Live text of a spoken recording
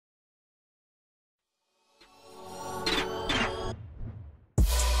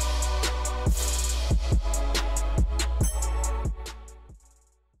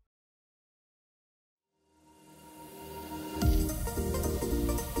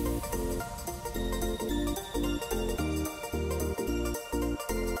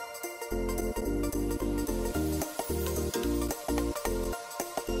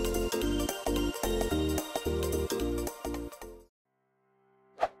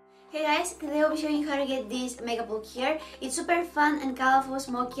Hey guys, today I'll be showing you how to get this makeup look here. It's super fun and colorful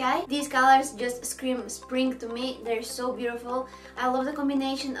smoky eye. These colors just scream spring to me. They're so beautiful. I love the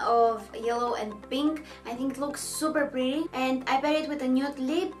combination of yellow and pink. I think it looks super pretty. And I paired it with a nude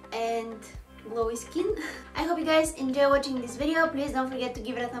lip and glowy skin. I hope you guys enjoy watching this video. Please don't forget to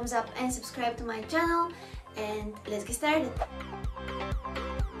give it a thumbs up and subscribe to my channel. And let's get started.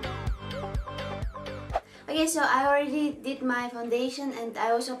 Okay, so I already did my foundation and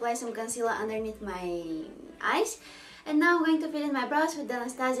I also applied some concealer underneath my eyes. And now I'm going to fill in my brows with the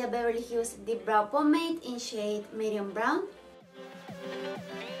Anastasia Beverly Hills Dipbrow Pomade in shade Medium Brown.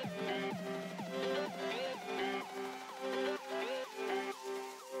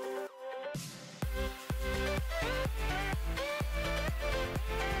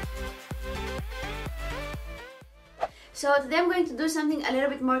 So today I'm going to do something a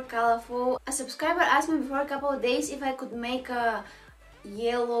little bit more colorful. A subscriber asked me before a couple of days if I could make a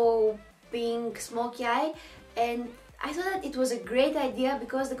yellow pink smoky eye, and I thought that it was a great idea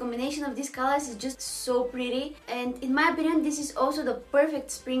because the combination of these colors is just so pretty, and in my opinion this is also the perfect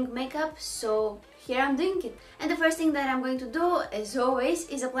spring makeup, so here I'm doing it. And the first thing that I'm going to do, as always,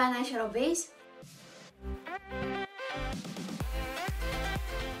 is apply an eyeshadow base.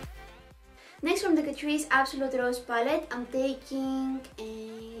 Next, from the Catrice Absolute Rose palette, I'm taking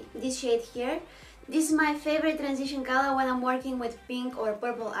this shade here. This is my favorite transition color when I'm working with pink or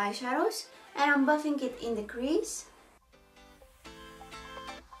purple eyeshadows. And I'm buffing it in the crease.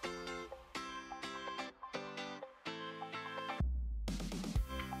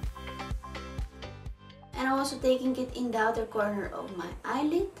 And I'm also taking it in the outer corner of my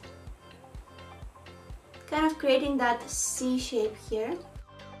eyelid. Kind of creating that C shape here.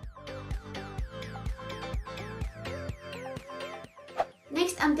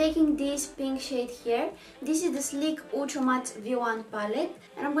 Next, I'm taking this pink shade here. This is the Sleek Ultra Matte V1 palette,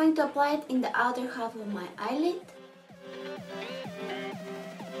 and I'm going to apply it in the outer half of my eyelid.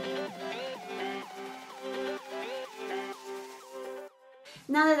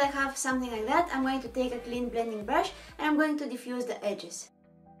 Now that I have something like that, I'm going to take a clean blending brush and I'm going to diffuse the edges.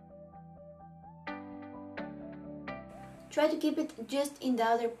 Try to keep it just in the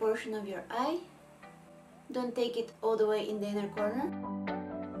outer portion of your eye. Don't take it all the way in the inner corner.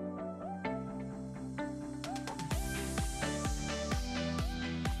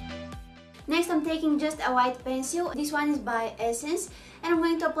 Next, I'm taking just a white pencil. This one is by Essence, and I'm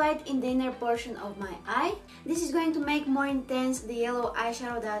going to apply it in the inner portion of my eye. This is going to make more intense the yellow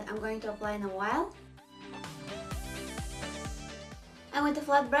eyeshadow that I'm going to apply in a while. And with a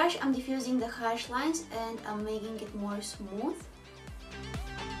flat brush, I'm diffusing the harsh lines and I'm making it more smooth.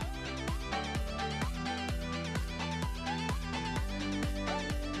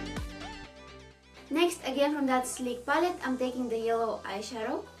 Next, again from that Sleek palette, I'm taking the yellow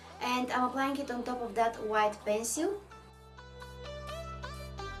eyeshadow and I'm applying it on top of that white pencil.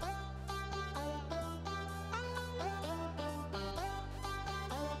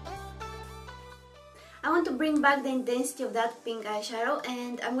 I want to bring back the intensity of that pink eyeshadow,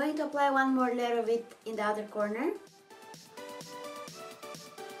 and I'm going to apply one more layer of it in the other corner.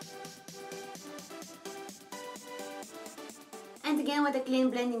 And again with a clean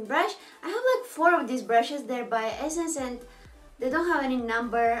blending brush. I have like 4 of these brushes. They're by Essence and they don't have any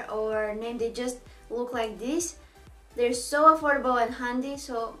number or name, they just look like this. They're so affordable and handy.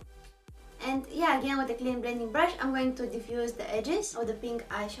 And yeah, again with a clean blending brush, I'm going to diffuse the edges of the pink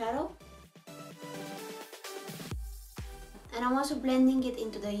eyeshadow. And I'm also blending it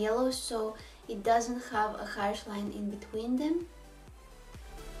into the yellow so it doesn't have a harsh line in between them.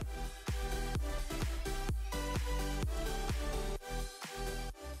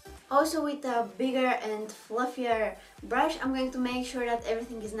 Also, with a bigger and fluffier brush, I'm going to make sure that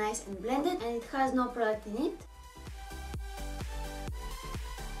everything is nice and blended and it has no product in it.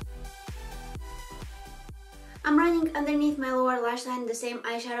 I'm running underneath my lower lash line the same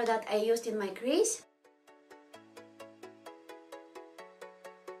eyeshadow that I used in my crease.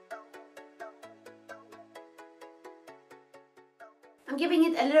 I'm keeping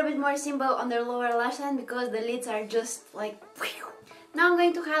it a little bit more simple on the lower lash line because the lids are just like... Now I'm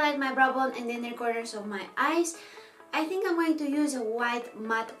going to highlight my brow bone and the inner corners of my eyes. I think I'm going to use a white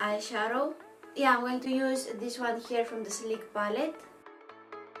matte eyeshadow. Yeah, I'm going to use this one here from the Sleek palette.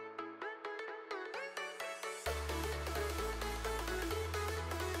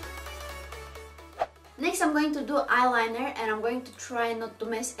 Next, I'm going to do eyeliner and I'm going to try not to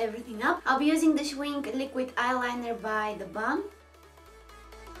mess everything up. I'll be using the Schwing liquid eyeliner by theBalm.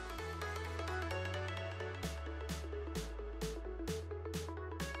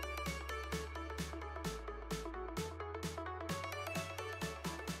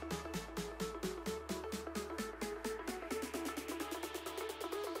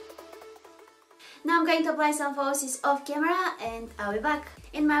 Now I'm going to apply some falsies off camera and I'll be back.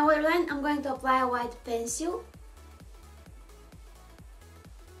 In my waterline, I'm going to apply a white pencil.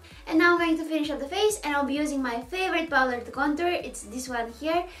 And now I'm going to finish up the face, and I'll be using my favorite powder to contour. It's this one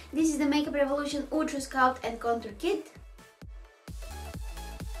here. This is the MakeupRevolution Ultra Sculpt and Contour Kit.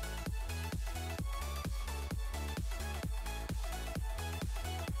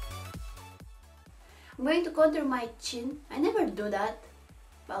 I'm going to contour my chin. I never do that,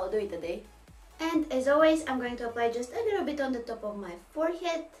 but I'll do it today. And as always, I'm going to apply just a little bit on the top of my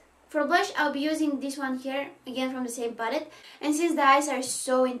forehead. For blush, I'll be using this one here, again from the same palette. And since the eyes are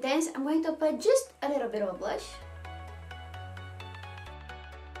so intense, I'm going to apply just a little bit of a blush.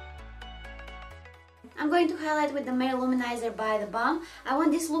 I'm going to highlight with the Mary Lou Manizer by theBalm. I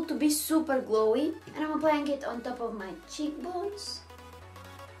want this look to be super glowy, and I'm applying it on top of my cheekbones.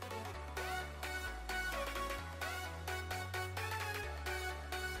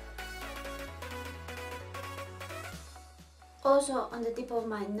 Also on the tip of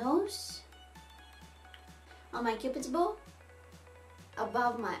my nose, on my cupid's bow,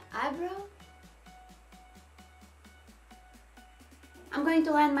 above my eyebrow. I'm going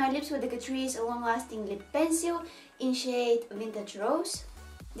to line my lips with the Catrice Longlasting Lip Pencil in shade Vintage Rose.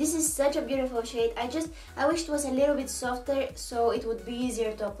 This is such a beautiful shade. I wish it was a little bit softer so it would be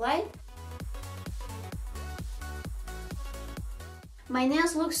easier to apply. My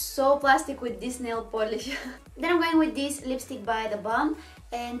nails look so plastic with this nail polish. Then I'm going with this lipstick by theBalm,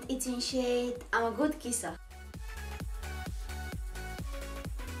 and it's in shade I'm a Goodkisser.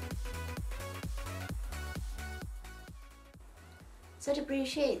 Such a pretty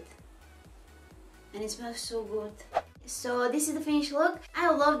shade, and it smells so good. So this is the finished look. I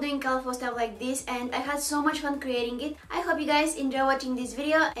love doing colorful stuff like this, and I had so much fun creating it. I hope you guys enjoy watching this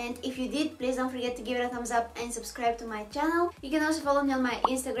video, and if you did, please don't forget to give it a thumbs up and subscribe to my channel. You can also follow me on my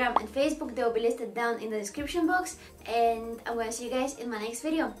Instagram and Facebook. They will be listed down in the description box, and I'm gonna see you guys in my next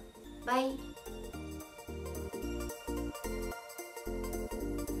video. Bye!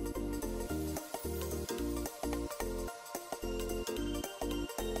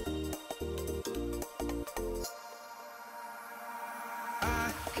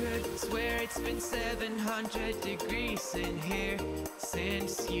 Could swear it's been 700 degrees in here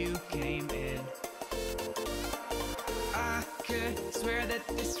since you came in. I could swear that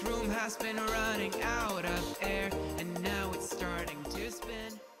this room has been running out of air.